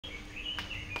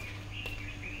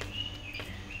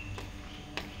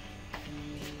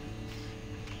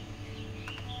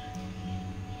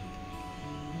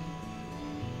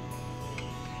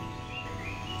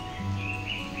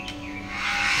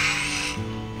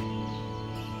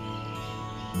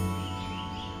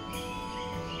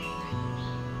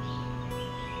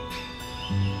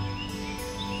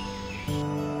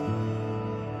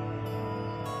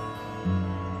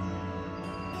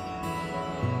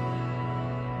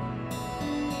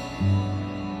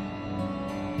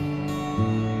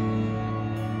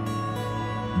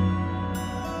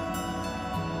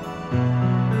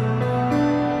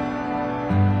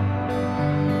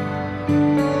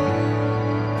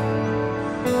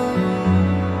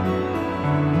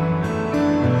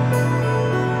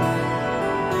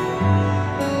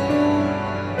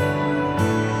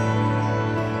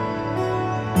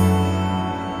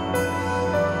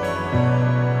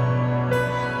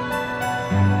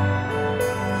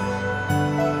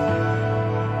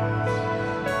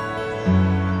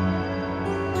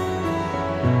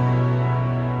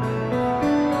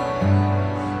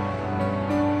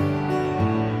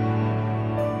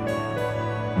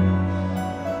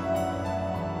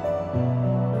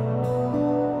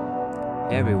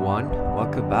Hey everyone,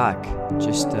 welcome back.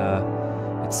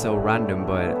 It's so random,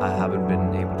 but I haven't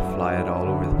been able to fly at all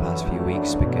over the past few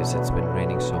weeks because it's been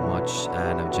raining so much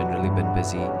and I've generally been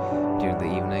busy during the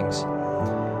evenings.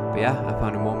 But yeah, I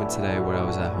found a moment today where I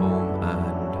was at home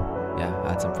and yeah, I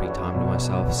had some free time to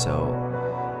myself, so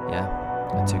yeah,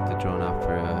 I took the drone out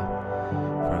for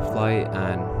a flight,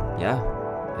 and yeah,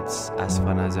 it's as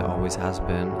fun as it always has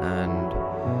been, and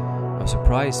I was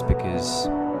surprised because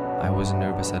I wasn't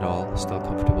nervous at all, still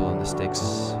comfortable on the sticks,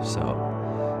 so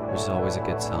which is always a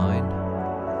good sign.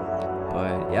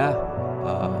 But yeah,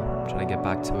 trying to get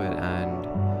back to it, and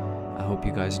I hope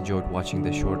you guys enjoyed watching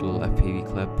this short little FPV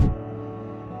clip.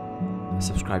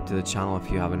 Subscribe to the channel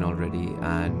if you haven't already,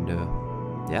 and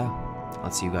yeah, I'll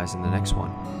see you guys in the next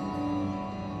one.